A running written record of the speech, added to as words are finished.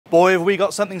Boy, have we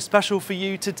got something special for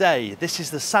you today. This is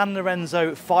the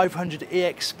Sanlorenzo 500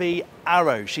 EXP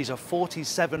Arrow. She's a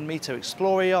 47-metre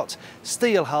explorer yacht,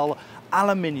 steel hull,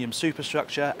 aluminium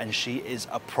superstructure, and she is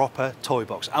a proper toy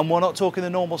box. And we're not talking the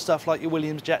normal stuff like your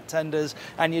Williams jet tenders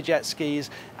and your jet skis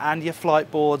and your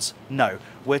flight boards. No,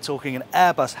 we're talking an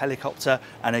Airbus helicopter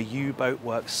and a U-Boat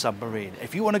Worx submarine.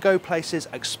 If you want to go places,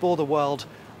 explore the world,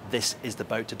 this is the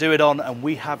boat to do it on, and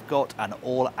we have got an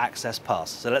all-access pass.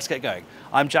 So let's get going.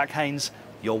 I'm Jack Haines,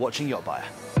 you're watching YachtBuyer.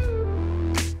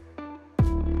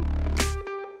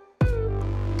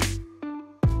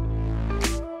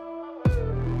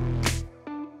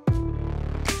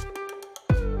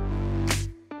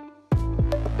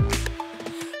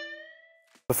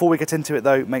 Before we get into it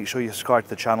though, make sure you subscribe to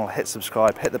the channel, hit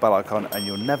subscribe, hit the bell icon, and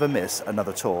you'll never miss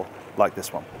another tour like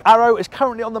this one. Arrow is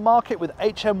currently on the market with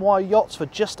HMY Yachts for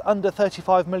just under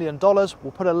 $35 million.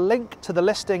 We'll put a link to the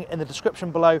listing in the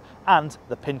description below and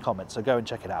the pinned comment, so go and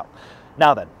check it out.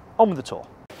 Now then, on with the tour.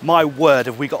 My word,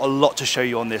 have we got a lot to show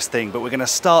you on this thing, but we're going to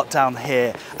start down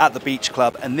here at the beach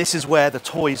club, and this is where the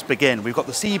toys begin. We've got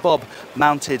the Sea Bob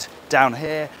mounted down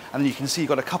here, and then you can see you've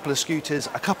got a couple of scooters,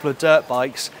 a couple of dirt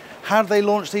bikes. How do they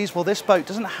launch these? Well, this boat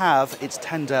doesn't have its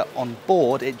tender on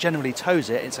board, it generally tows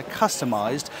it. It's a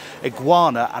customised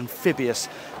iguana amphibious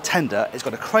tender. It's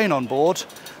got a crane on board,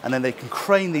 and then they can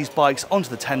crane these bikes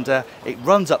onto the tender. It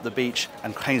runs up the beach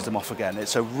and cranes them off again.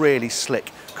 It's a really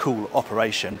slick, cool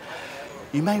operation.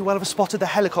 You may well have spotted the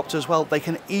helicopter as well. They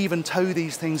can even tow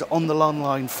these things on the long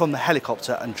line from the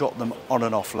helicopter and drop them on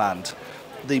and off land.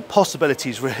 The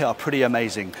possibilities really are pretty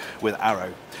amazing with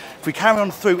Arrow. If we carry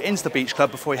on through into the beach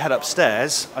club before we head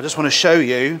upstairs, I just want to show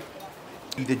you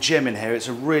the gym in here. It's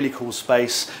a really cool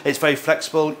space. It's very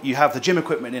flexible. You have the gym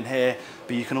equipment in here,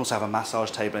 but you can also have a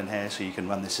massage table in here, so you can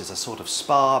run this as a sort of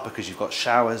spa because you've got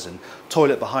showers and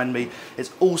toilet behind me.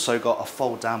 It's also got a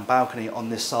fold down balcony on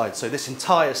this side. So this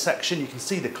entire section, you can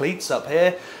see the cleats up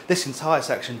here. This entire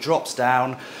section drops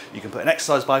down. You can put an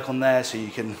exercise bike on there so you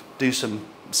can do some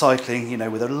cycling, you know,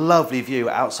 with a lovely view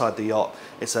outside the yacht.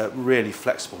 It's a really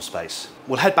flexible space.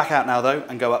 We'll head back out now though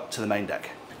and go up to the main deck.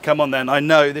 Come on then, I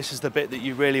know this is the bit that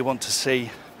you really want to see.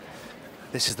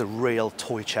 This is the real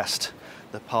toy chest,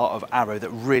 the part of Arrow that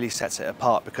really sets it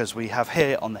apart, because we have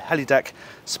here on the heli deck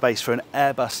space for an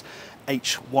Airbus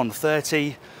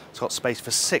H130. It's got space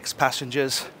for 6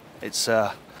 passengers. It's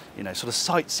you know, sort of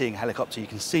sightseeing helicopter. You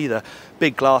can see the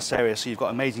big glass area, so you've got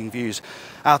amazing views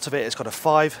out of it. It's got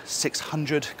a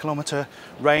 600 kilometer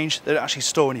range. They don't actually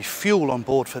store any fuel on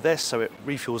board for this, so it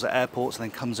refuels at airports and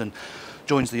then comes and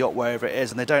joins the yacht wherever it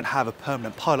is, and they don't have a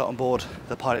permanent pilot on board.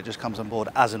 The pilot just comes on board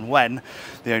as and when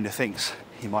the owner thinks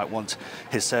he might want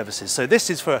his services. So this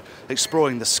is for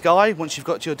exploring the sky once you've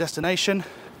got to your destination,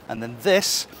 and then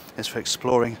this is for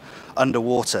exploring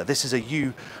underwater. This is a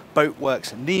U-Boat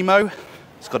Worx NEMO.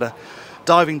 It's got a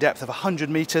diving depth of 100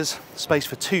 meters, space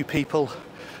for 2 people.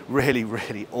 Really,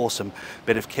 really awesome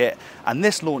bit of kit. And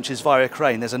this launches via a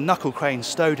crane. There's a knuckle crane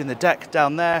stowed in the deck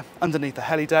down there underneath the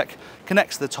heli deck,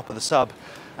 connects to the top of the sub,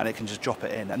 and it can just drop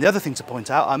it in. And the other thing to point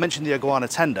out, I mentioned the iguana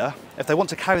tender. If they want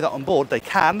to carry that on board, they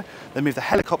can. They move the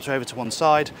helicopter over to one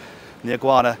side, and the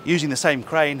iguana, using the same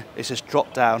crane, is just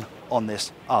dropped down on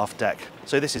this aft deck.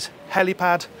 So this is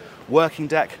helipad, working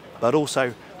deck, but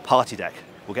also party deck.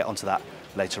 We'll get onto that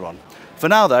later on. For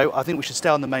now though, I think we should stay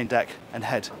on the main deck and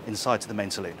head inside to the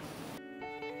main saloon.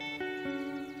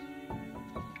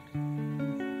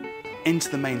 Into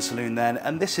the main saloon then,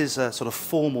 and this is a sort of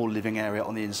formal living area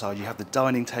on the inside. You have the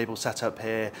dining table set up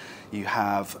here, you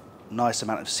have nice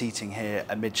amount of seating here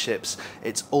amidships.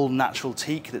 It's all natural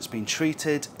teak that's been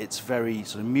treated. It's very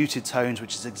sort of muted tones,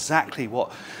 which is exactly what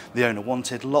the owner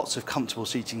wanted. Lots of comfortable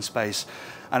seating space.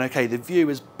 And okay, the view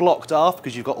is blocked off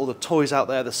because you've got all the toys out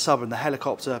there, the sub and the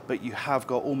helicopter, but you have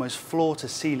got almost floor to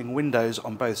ceiling windows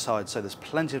on both sides. So there's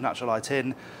plenty of natural light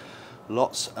in,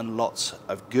 lots and lots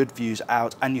of good views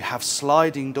out, and you have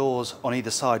sliding doors on either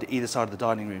side of the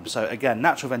dining room. So again,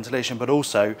 natural ventilation, but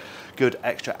also good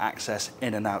extra access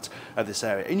in and out of this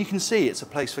area. And you can see it's a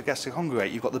place for guests to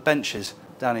congregate. You've got the benches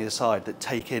down either side that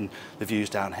take in the views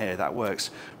down here. That works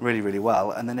really, really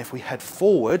well. And then if we head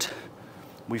forward,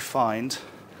 we find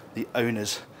the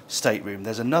owner's stateroom.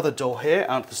 There's another door here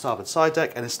out to the starboard side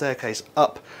deck and a staircase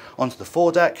up onto the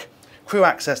foredeck. Crew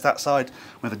access that side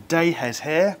with a day head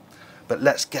here. But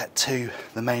let's get to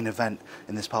the main event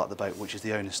in this part of the boat, which is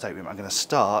the owner's stateroom. I'm going to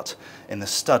start in the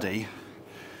study.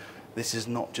 This is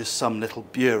not just some little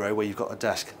bureau where you've got a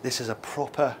desk. This is a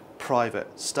proper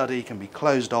private study, can be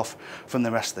closed off from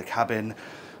the rest of the cabin.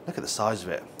 Look at the size of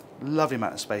it. Lovely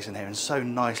amount of space in here and so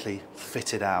nicely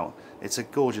fitted out. It's a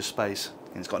gorgeous space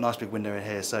And it's got a nice big window in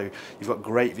here, so you've got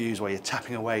great views while you're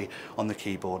tapping away on the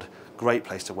keyboard. Great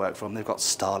place to work from. They've got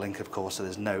Starlink, of course, so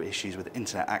there's no issues with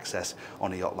internet access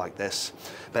on a yacht like this.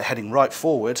 But heading right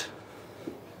forward,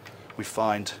 we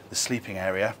find the sleeping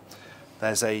area.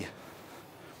 There's a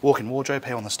walk-in wardrobe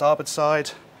here on the starboard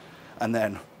side, and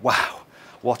then, wow,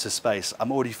 what a space.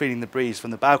 I'm already feeling the breeze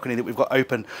from the balcony that we've got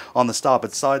open on the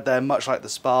starboard side there, much like the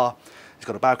spa. It's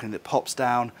got a balcony that pops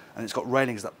down, and it's got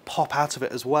railings that pop out of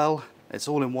it as well. It's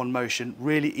all in one motion,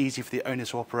 really easy for the owner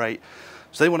to operate.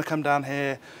 So they want to come down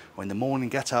here, or in the morning,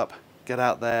 get up, get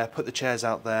out there, put the chairs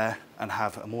out there, and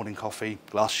have a morning coffee,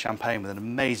 glass of champagne with an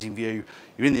amazing view.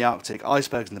 You're in the Arctic,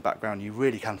 icebergs in the background, you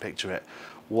really can picture it.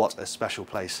 What a special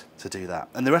place to do that.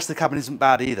 And the rest of the cabin isn't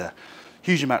bad either.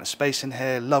 Huge amount of space in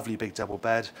here, lovely big double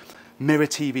bed. Mirror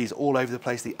TVs all over the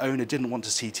place. The owner didn't want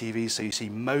to see TVs, so you see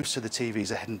most of the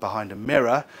TVs are hidden behind a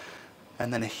mirror.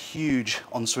 And then a huge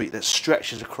ensuite that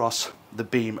stretches across the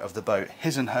beam of the boat.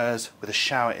 His and hers with a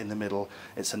shower in the middle.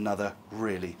 It's another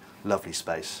really lovely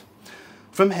space.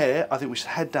 From here, I think we should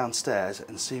head downstairs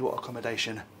and see what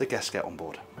accommodation the guests get on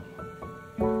board.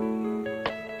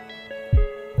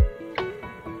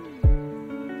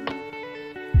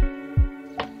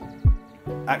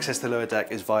 Access to the lower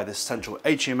deck is via this central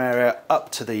atrium area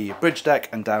up to the bridge deck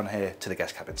and down here to the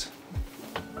guest cabins.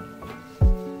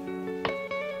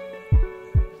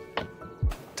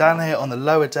 Down here on the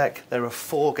lower deck, there are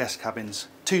 4 guest cabins,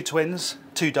 2 twins,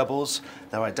 2 doubles.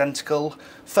 They're identical.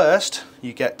 First,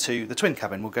 you get to the twin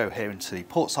cabin. We'll go here into the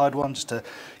port side one just to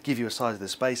give you a size of the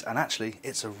space. And actually,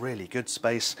 it's a really good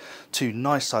space. 2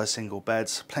 nice size single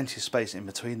beds, plenty of space in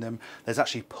between them. There's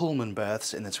actually Pullman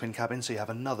berths in the twin cabin, so you have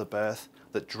another berth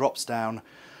that drops down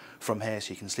from here, so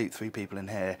you can sleep 3 people in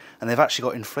here. And they've actually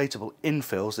got inflatable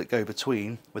infills that go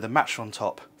between with a mattress on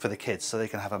top for the kids, so they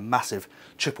can have a massive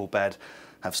triple bed,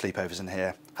 have sleepovers in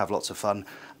here, have lots of fun,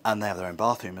 and they have their own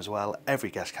bathroom as well. Every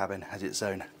guest cabin has its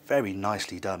own very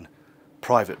nicely done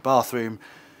private bathroom,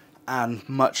 and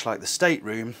much like the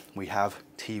stateroom, we have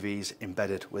TVs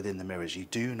embedded within the mirrors. You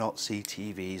do not see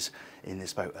TVs in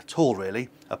this boat at all really,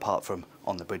 apart from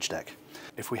on the bridge deck.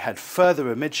 If we head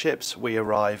further amidships, we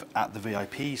arrive at the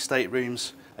VIP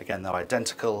staterooms. Again, they're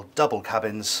identical, double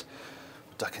cabins.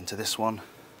 Duck into this one.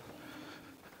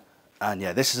 And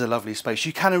yeah, this is a lovely space.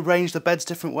 You can arrange the beds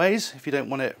different ways. If you don't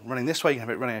want it running this way, you can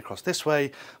have it running across this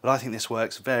way. But I think this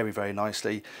works very, very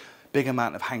nicely. Big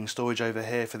amount of hang storage over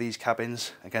here for these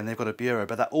cabins. Again, they've got a bureau,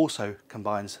 but that also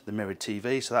combines the mirrored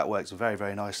TV, so that works very,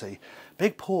 very nicely.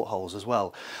 Big portholes as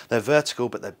well. They're vertical,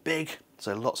 but they're big,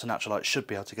 so lots of natural light should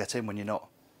be able to get in when you're not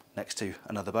next to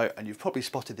another boat. And you've probably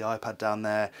spotted the iPad down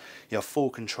there. You have full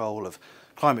control of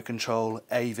climate control,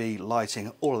 AV,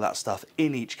 lighting, all of that stuff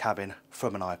in each cabin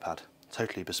from an iPad.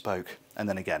 Totally bespoke. And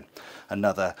then again,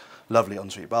 another lovely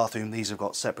ensuite bathroom. These have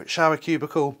got separate shower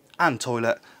cubicle and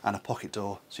toilet and a pocket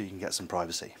door, so you can get some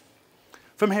privacy.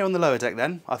 From here on the lower deck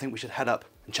then, I think we should head up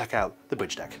and check out the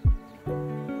bridge deck.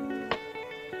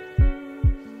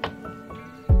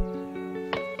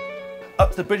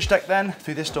 Up to the bridge deck then,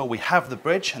 through this door we have the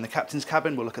bridge and the captain's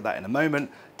cabin. We'll look at that in a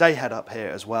moment. Day head up here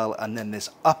as well, and then this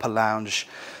upper lounge.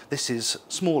 This is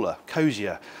smaller,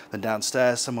 cozier than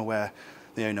downstairs, somewhere where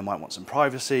the owner might want some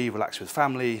privacy, relax with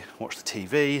family, watch the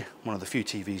TV. One of the few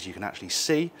TVs you can actually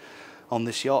see on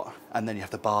this yacht. And then you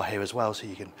have the bar here as well, so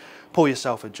you can pour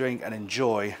yourself a drink and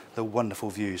enjoy the wonderful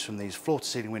views from these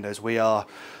floor-to-ceiling windows. We are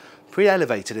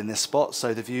pre-elevated in this spot,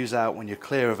 so the views out when you're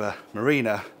clear of a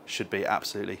marina should be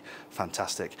absolutely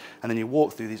fantastic. And then you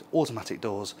walk through these automatic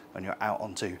doors and you're out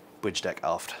onto bridge deck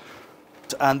aft.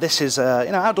 And this is a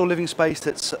outdoor living space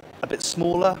that's a bit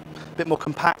smaller, a bit more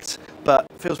compact, but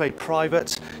feels very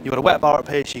private. You've got a wet bar up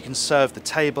here, so you can serve the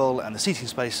table and the seating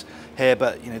space here.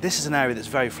 But this is an area that's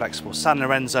very flexible.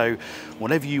 Sanlorenzo,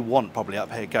 whatever you want probably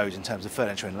up here goes in terms of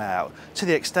furniture and layout. To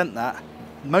the extent that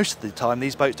most of the time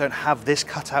these boats don't have this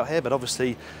cut out here, but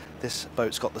obviously this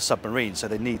boat's got the submarine, so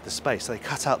they need the space. So they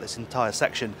cut out this entire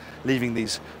section, leaving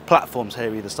these platforms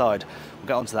here either side. We'll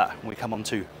get onto that when we come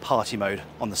onto party mode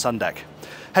on the sun deck.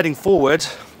 Heading forward,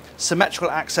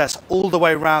 symmetrical access all the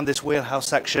way around this wheelhouse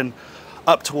section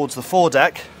up towards the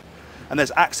foredeck, and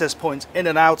there's access points in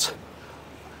and out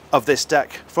of this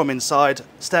deck from inside.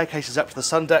 Staircases up to the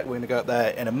sun deck. We're going to go up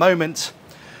there in a moment.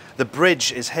 The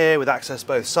bridge is here with access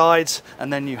both sides,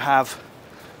 and then you have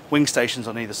wing stations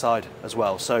on either side as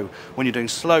well. So when you're doing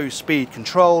slow speed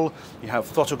control, you have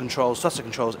throttle controls, thruster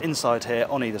controls inside here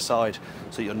on either side,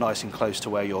 so you're nice and close to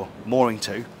where you're mooring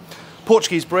to.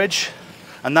 Portuguese bridge,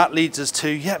 and that leads us to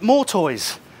yet more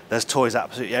toys. There's toys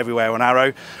absolutely everywhere on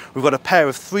Arrow. We've got a pair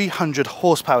of 300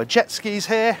 horsepower jet skis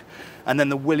here, And then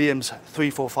the Williams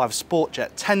 345 Sport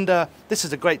Jet tender. This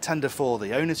is a great tender for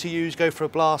the owner to use, go for a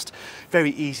blast.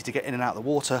 Very easy to get in and out of the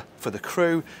water for the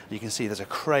crew. You can see there's a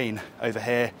crane over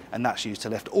here, and that's used to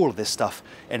lift all of this stuff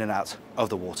in and out of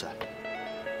the water.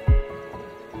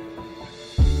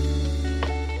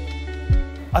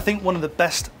 I think one of the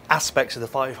best aspects of the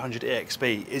 500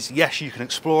 EXP is, yes, you can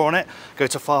explore on it, go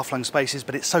to far-flung spaces,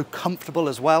 but it's so comfortable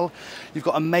as well. You've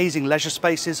got amazing leisure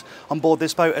spaces on board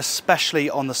this boat, especially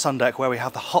on the sun deck where we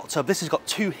have the hot tub. This has got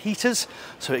 2 heaters,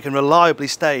 so it can reliably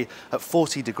stay at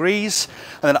 40 degrees.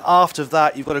 And then after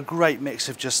that, you've got a great mix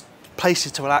of just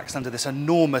places to relax under this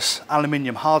enormous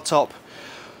aluminium hardtop.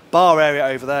 Bar area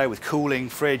over there with cooling,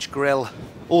 fridge, grill,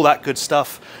 all that good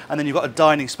stuff. And then you've got a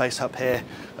dining space up here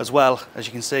as well, as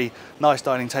you can see, nice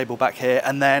dining table back here,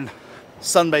 and then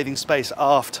sunbathing space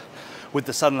aft with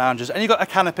the sun loungers. And you've got a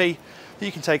canopy that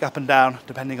you can take up and down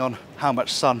depending on how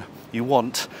much sun you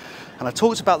want. And I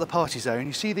talked about the party zone.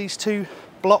 You see these 2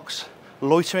 blocks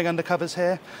loitering under covers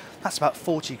here? That's about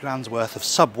 40 grand's worth of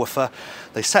subwoofer.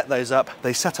 They set those up,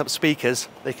 they set up speakers,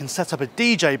 they can set up a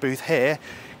DJ booth here,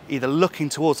 either looking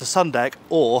towards the sun deck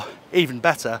or, even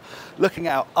better, looking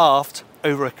out aft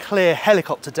over a clear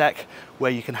helicopter deck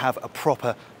where you can have a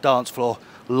proper dance floor,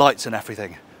 lights and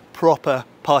everything. Proper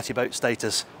party boat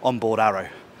status on board Arrow.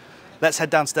 Let's head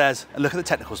downstairs and look at the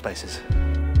technical spaces.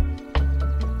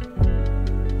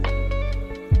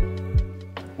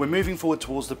 We're moving forward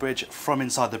towards the bridge from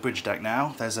inside the bridge deck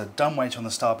now. There's a dumbwaiter on the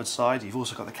starboard side. You've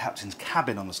also got the captain's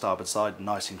cabin on the starboard side,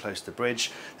 nice and close to the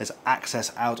bridge. There's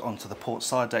access out onto the port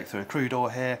side deck through a crew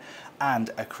door here, and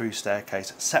a crew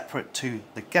staircase separate to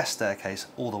the guest staircase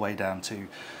all the way down to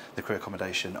the crew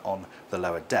accommodation on the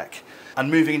lower deck. And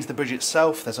moving into the bridge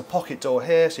itself, there's a pocket door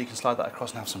here, so you can slide that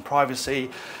across and have some privacy.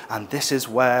 And this is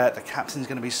where the captain's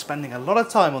going to be spending a lot of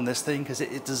time on this thing, because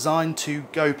it is designed to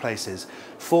go places.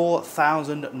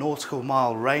 4,000 nautical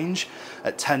mile range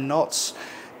at 10 knots.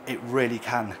 It really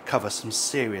can cover some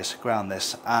serious ground,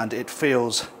 this, and it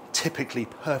feels typically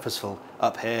purposeful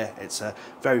up here. It's a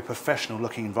very professional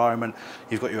looking environment.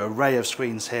 You've got your array of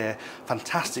screens here,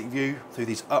 fantastic view through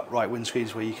these upright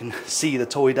windscreens where you can see the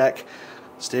toy deck,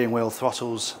 steering wheel,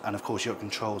 throttles, and of course your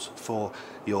controls for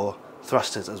your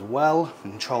thrusters as well. You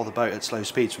can control the boat at slow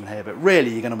speeds from here, but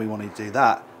really you're going to be wanting to do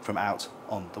that from out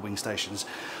on the wing stations.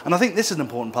 And I think this is an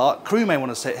important part. Crew may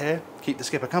want to sit here, keep the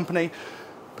skipper company,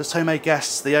 but so may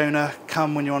guests, the owner.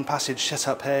 Come when you're on passage, sit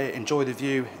up here, enjoy the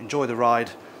view, enjoy the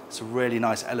ride. It's a really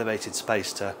nice elevated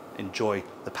space to enjoy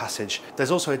the passage.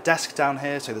 There's also a desk down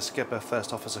here, so the skipper,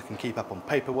 first officer, can keep up on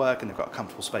paperwork, and they've got a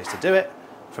comfortable space to do it.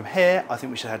 From here, I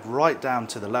think we should head right down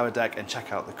to the lower deck and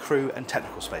check out the crew and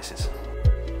technical spaces.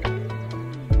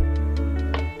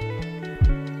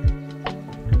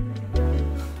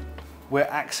 We're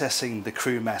accessing the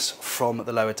crew mess from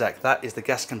the lower deck. That is the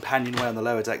guest companionway on the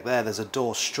lower deck there. There's a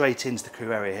door straight into the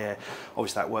crew area here.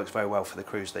 Obviously that works very well for the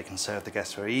crew, so they can serve the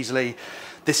guests very easily.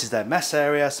 This is their mess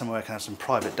area, somewhere they can have some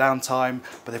private downtime,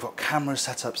 but they've got cameras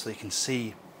set up so they can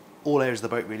see all areas of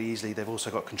the boat really easily. They've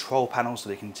also got control panels so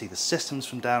they can see the systems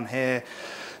from down here.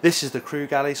 This is the crew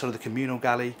galley, sort of the communal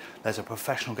galley. There's a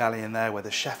professional galley in there where the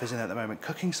chef is in at the moment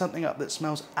cooking something up that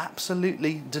smells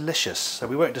absolutely delicious. So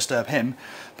we won't disturb him,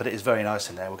 but it is very nice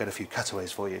in there. We'll get a few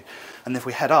cutaways for you. And if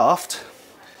we head aft,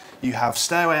 you have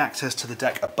stairway access to the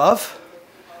deck above.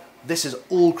 This is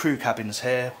all crew cabins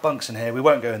here, bunks in here. We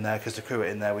won't go in there because the crew are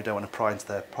in there. We don't want to pry into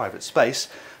their private space.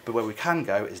 But where we can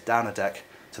go is down a deck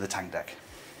to the tank deck.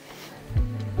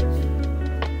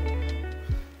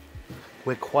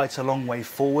 We're quite a long way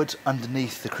forward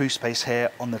underneath the crew space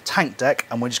here on the tank deck,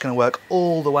 and we're just going to work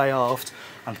all the way aft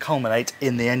and culminate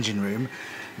in the engine room.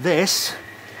 This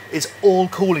is all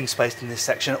cooling space in this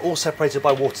section, all separated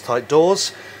by watertight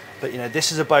doors. But you know,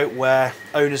 this is a boat where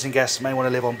owners and guests may want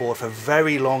to live on board for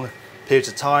very long periods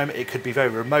of time. It could be very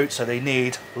remote, so they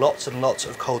need lots and lots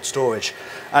of cold storage,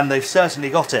 and they've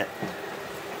certainly got it.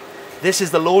 This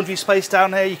is the laundry space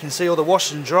down here. You can see all the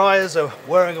washers and dryers are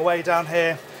whirring away down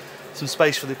here. Some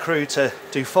space for the crew to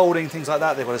do folding, things like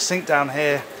that. They've got a sink down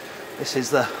here. This is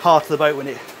the heart of the boat when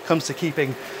it comes to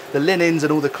keeping the linens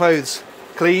and all the clothes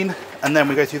clean. And then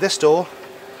we go through this door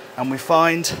and we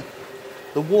find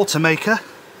the water maker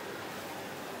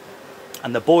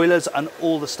and the boilers and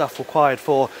all the stuff required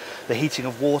for the heating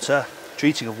of water,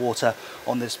 treating of water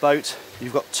on this boat.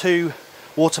 You've got 2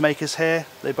 water makers here.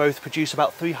 They both produce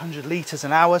about 300 litres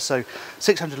an hour, so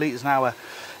 600 litres an hour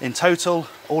in total.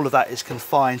 All of that is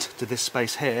confined to this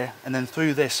space here, and then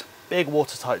through this big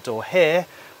watertight door here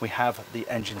we have the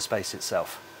engine space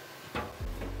itself.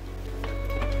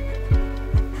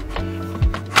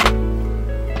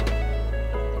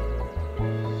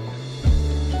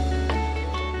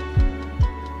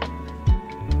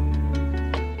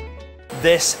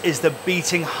 This is the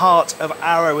beating heart of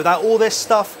Arrow. Without all this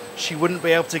stuff, she wouldn't be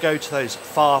able to go to those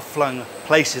far-flung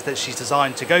places that she's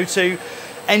designed to go to.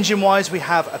 Engine-wise, we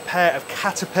have a pair of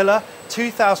Caterpillar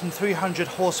 2,300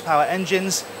 horsepower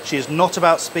engines. She is not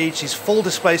about speed, she's full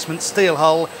displacement, steel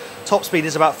hull. Top speed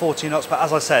is about 40 knots, but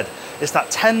as I said, it's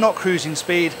that 10 knot cruising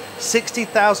speed,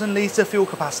 60,000 litre fuel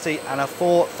capacity, and a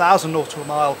 4,000 nautical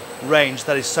mile range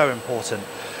that is so important.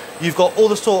 You've got all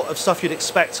the sort of stuff you'd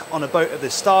expect on a boat of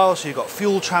this style. So you've got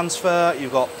fuel transfer,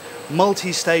 you've got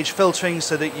multi-stage filtering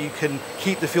so that you can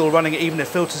keep the fuel running even if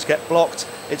filters get blocked.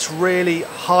 It's really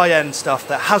high-end stuff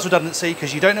that has redundancy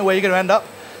because you don't know where you're going to end up.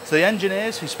 So the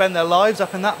engineers who spend their lives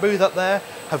up in that booth up there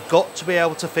have got to be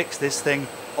able to fix this thing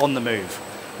on the move.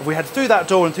 If we head through that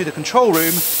door and through the control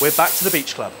room, we're back to the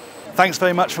beach club. Thanks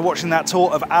very much for watching that tour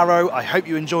of Arrow. I hope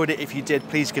you enjoyed it. If you did,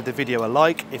 please give the video a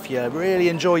like. If you really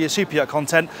enjoy your super yacht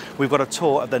content, we've got a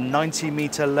tour of the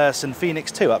 90-metre Lursen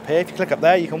Phoenix 2 up here. If you click up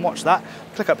there, you can watch that.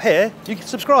 Click up here, you can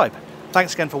subscribe.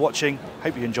 Thanks again for watching.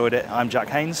 Hope you enjoyed it. I'm Jack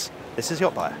Haines. This is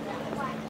YachtBuyer.